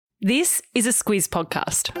This is a Squiz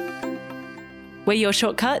podcast. We're your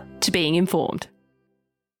shortcut to being informed.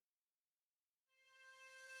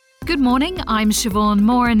 Good morning, I'm Siobhan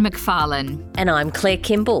Moran-McFarlane. And I'm Claire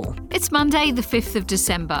Kimball. It's Monday the 5th of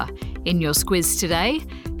December. In your Squiz today,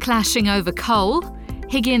 clashing over coal,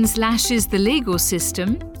 Higgins lashes the legal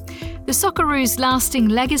system, the Socceroos' lasting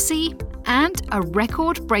legacy, and a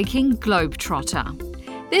record-breaking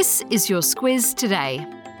globetrotter. This is your Squiz today.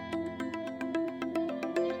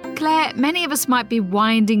 Claire, many of us might be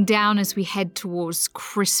winding down as we head towards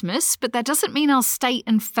Christmas, but that doesn't mean our state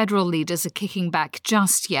and federal leaders are kicking back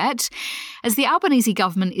just yet, as the Albanese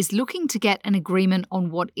government is looking to get an agreement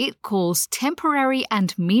on what it calls temporary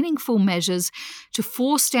and meaningful measures to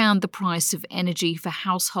force down the price of energy for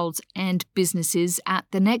households and businesses at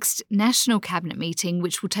the next National Cabinet meeting,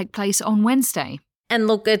 which will take place on Wednesday. And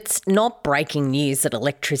look, it's not breaking news that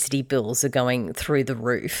electricity bills are going through the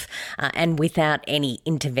roof. And without any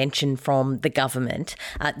intervention from the government,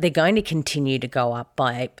 they're going to continue to go up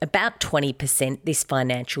by about 20% this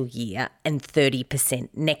financial year and 30%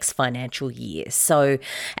 next financial year. So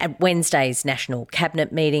at Wednesday's National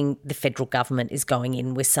Cabinet meeting, the federal government is going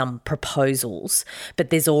in with some proposals,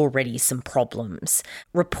 but there's already some problems.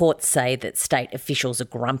 Reports say that state officials are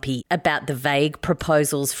grumpy about the vague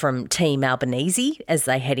proposals from Team Albanese as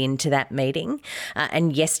they head into that meeting.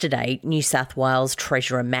 And yesterday, New South Wales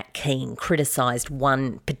Treasurer Matt Keane criticised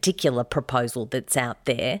one particular proposal that's out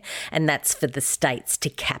there, and that's for the states to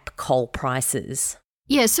cap coal prices.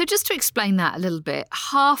 Yeah, so just to explain that a little bit,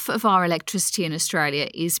 half of our electricity in Australia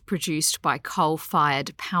is produced by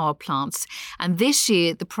coal-fired power plants. And this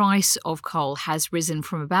year, the price of coal has risen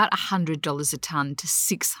from about $100 a tonne to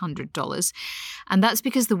 $600. And that's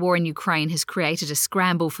because the war in Ukraine has created a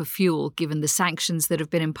scramble for fuel, given the sanctions that have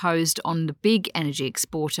been imposed on the big energy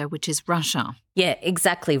exporter, which is Russia. Yeah,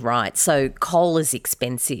 exactly right. So coal is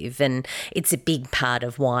expensive, and it's a big part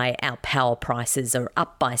of why our power prices are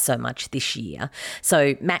up by so much this year.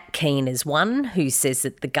 So Matt Keane is one who says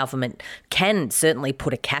that the government can certainly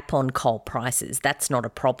put a cap on coal prices. That's not a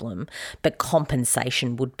problem, but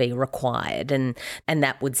compensation would be required, and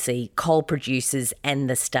that would see coal producers and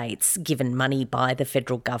the states given money by the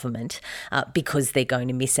federal government because they're going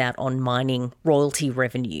to miss out on mining royalty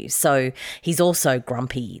revenue. So he's also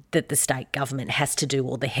grumpy that the state government has to do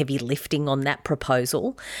all the heavy lifting on that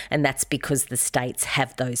proposal, and that's because the states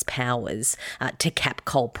have those powers to cap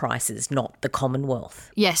coal prices, not the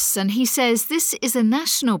Commonwealth. Yes, and he says this is a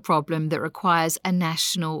national problem that requires a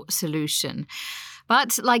national solution.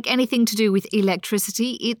 But like anything to do with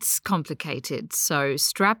electricity, it's complicated, so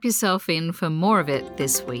strap yourself in for more of it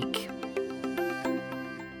this week.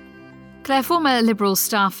 Claire, former Liberal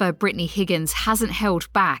staffer Brittany Higgins hasn't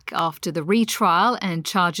held back after the retrial and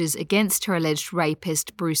charges against her alleged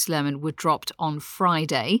rapist Bruce Lerman were dropped on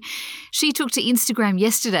Friday. She took to Instagram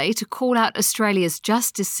yesterday to call out Australia's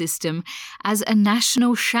justice system as a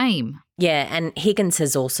national shame. Yeah, and Higgins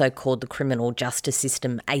has also called the criminal justice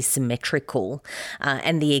system asymmetrical.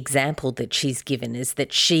 And the example that she's given is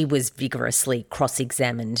that she was vigorously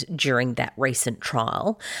cross-examined during that recent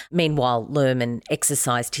trial. Meanwhile, Lerman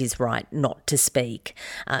exercised his right not to speak.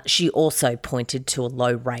 She also pointed to a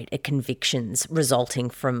low rate of convictions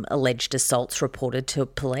resulting from alleged assaults reported to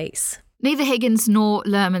police. Neither Higgins nor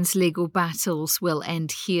Lerman's legal battles will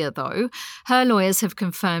end here, though. Her lawyers have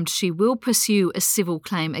confirmed she will pursue a civil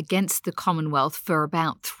claim against the Commonwealth for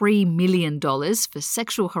about $3 million for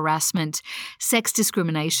sexual harassment, sex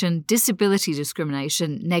discrimination, disability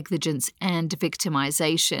discrimination, negligence and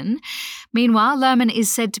victimisation. Meanwhile, Lerman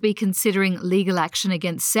is said to be considering legal action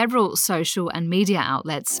against several social and media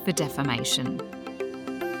outlets for defamation.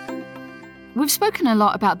 We've spoken a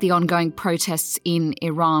lot about the ongoing protests in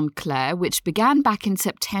Iran, Claire, which began back in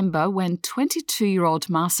September when 22-year-old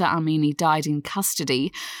Mahsa Amini died in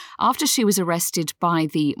custody after she was arrested by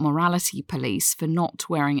the morality police for not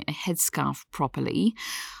wearing a headscarf properly.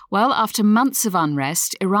 Well, after months of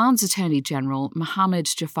unrest, Iran's Attorney General Mohammad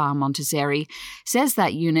Jafar Montazeri says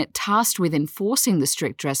that unit tasked with enforcing the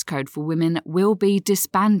strict dress code for women will be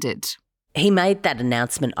disbanded. He made that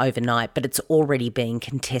announcement overnight, but it's already being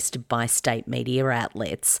contested by state media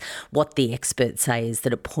outlets. What the experts say is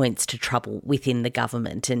that it points to trouble within the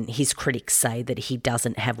government, and his critics say that he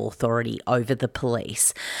doesn't have authority over the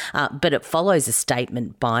police. But it follows a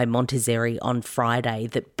statement by Montazeri on Friday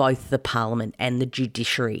that both the Parliament and the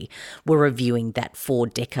judiciary were reviewing that 4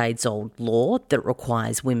 decades-old law that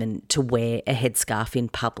requires women to wear a headscarf in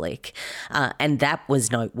public. And that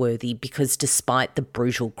was noteworthy because despite the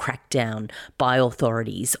brutal crackdown down by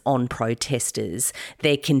authorities on protesters.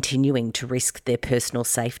 They're continuing to risk their personal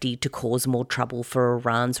safety to cause more trouble for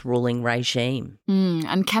Iran's ruling regime.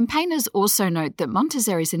 And campaigners also note that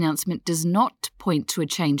Montazeri's announcement does not point to a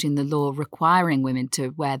change in the law requiring women to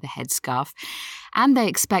wear the headscarf. And they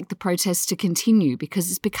expect the protests to continue because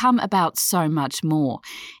it's become about so much more,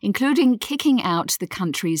 including kicking out the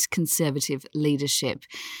country's conservative leadership.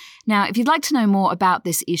 Now, if you'd like to know more about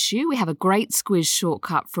this issue, we have a great Squiz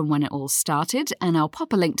shortcut from when it all started, and I'll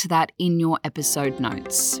pop a link to that in your episode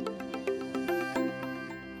notes.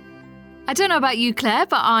 I don't know about you, Claire,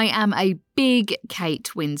 but I am a big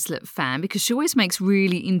Kate Winslet fan because she always makes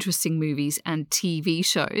really interesting movies and TV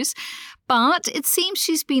shows. But it seems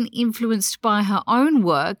she's been influenced by her own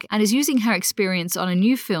work and is using her experience on a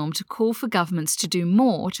new film to call for governments to do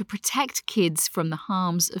more to protect kids from the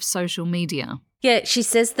harms of social media. Yeah, she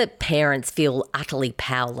says that parents feel utterly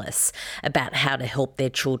powerless about how to help their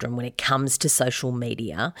children when it comes to social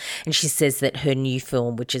media. And she says that her new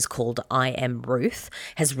film, which is called I Am Ruth,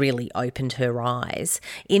 has really opened her eyes.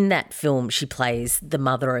 In that film, she plays the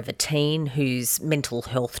mother of a teen whose mental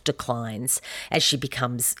health declines as she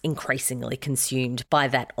becomes increasingly consumed by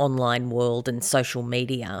that online world and social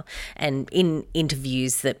media. And in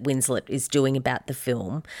interviews that Winslet is doing about the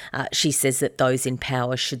film, she says that those in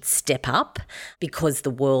power should step up, because the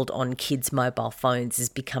world on kids' mobile phones is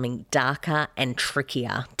becoming darker and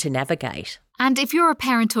trickier to navigate. And if you're a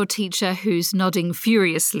parent or teacher who's nodding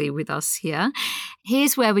furiously with us here,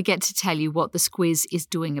 here's where we get to tell you what the Squiz is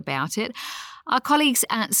doing about it. Our colleagues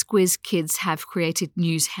at Squiz Kids have created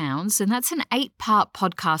News Hounds, and that's an 8-part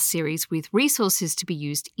podcast series with resources to be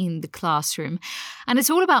used in the classroom. And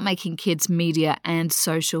it's all about making kids media and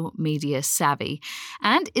social media savvy.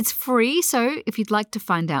 And it's free, so if you'd like to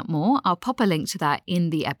find out more, I'll pop a link to that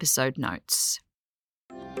in the episode notes.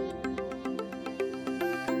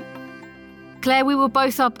 Claire, we were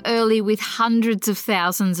both up early with hundreds of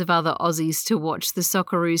thousands of other Aussies to watch the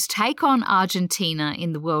Socceroos take on Argentina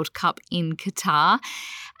in the World Cup in Qatar.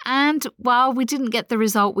 And while we didn't get the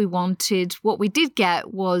result we wanted, what we did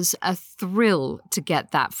get was a thrill to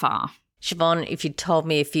get that far. Siobhan, if you'd told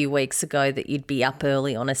me a few weeks ago that you'd be up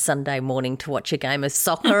early on a Sunday morning to watch a game of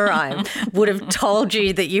soccer, I would have told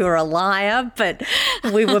you that you were a liar. But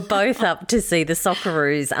we were both up to see the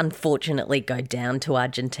Socceroos unfortunately go down to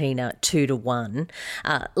Argentina 2-1.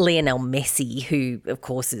 Lionel Messi, who of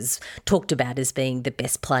course is talked about as being the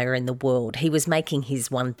best player in the world, he was making his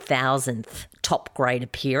 1,000th top grade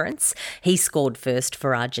appearance. He scored first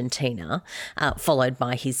for Argentina, followed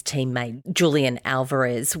by his teammate Julian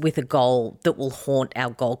Alvarez with a goal that will haunt our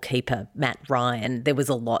goalkeeper, Matt Ryan. There was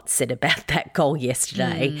a lot said about that goal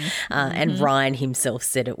yesterday, and Ryan himself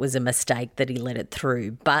said it was a mistake that he let it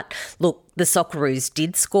through. But look, the Socceroos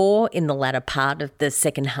did score in the latter part of the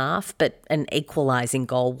second half, but an equalising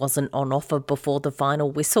goal wasn't on offer before the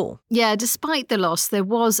final whistle. Yeah, despite the loss, there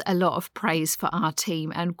was a lot of praise for our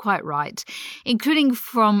team, and quite right, including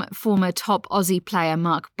from former top Aussie player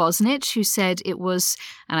Mark Bosnich, who said it was,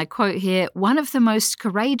 and I quote here, one of the most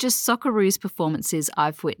courageous Socceroos performances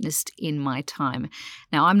I've witnessed in my time.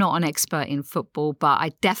 Now, I'm not an expert in football, but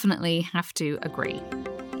I definitely have to agree.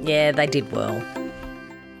 Yeah, they did well.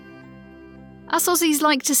 Us Aussies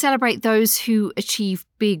like to celebrate those who achieve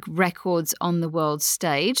big records on the world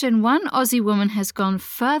stage, and one Aussie woman has gone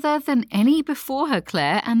further than any before her,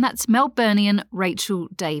 Claire, and that's Melburnian Rachel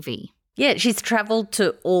Davey. Yeah, she's travelled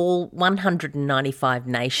to all 195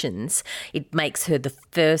 nations. It makes her the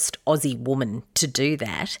first Aussie woman to do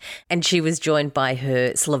that. And she was joined by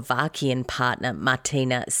her Slovakian partner,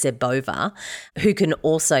 Martina Sebova, who can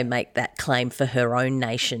also make that claim for her own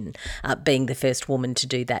nation, being the first woman to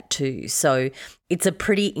do that too. So it's a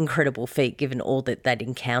pretty incredible feat given all that they'd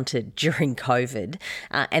encountered during COVID,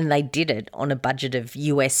 and they did it on a budget of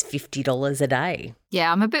US $50 a day.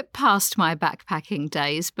 Yeah, I'm a bit past my backpacking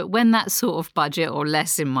days, but when that sort of budget, or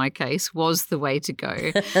less in my case, was the way to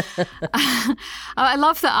go. I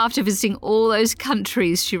love that after visiting all those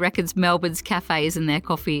countries, she reckons Melbourne's cafes and their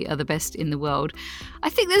coffee are the best in the world. I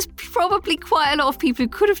think there's probably quite a lot of people who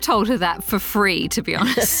could have told her that for free, to be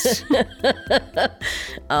honest.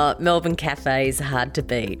 Melbourne cafes are hard to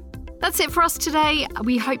beat. That's it for us today.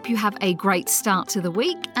 We hope you have a great start to the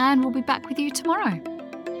week, and we'll be back with you tomorrow.